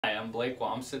Hi, I'm Blake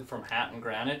Wamstad from Hatton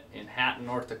Granite in Hatton,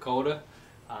 North Dakota.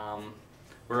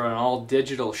 We're an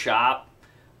all-digital shop.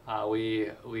 We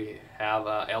have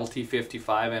a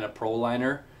LT55 and a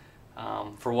ProLiner.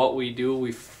 For what we do,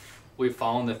 we've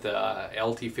found that the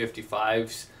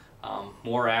LT55's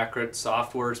more accurate,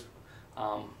 software's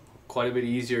quite a bit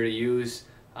easier to use.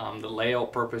 The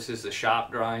layout purposes, the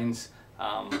shop drawings,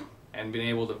 and being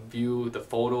able to view the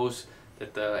photos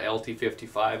that the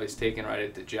LT55 is taken right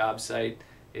at the job site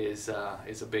is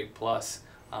a big plus.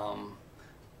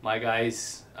 My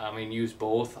guys, use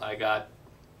both. I got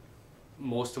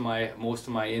most of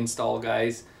my install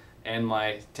guys and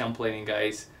my templating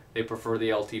guys. They prefer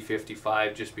the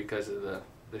LT55 just because of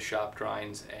the shop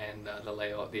drawings and the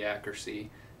layout, the accuracy,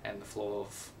 and the flow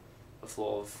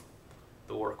of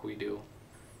the work we do.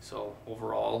 So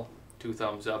overall, 2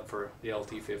 thumbs up for the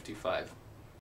LT55.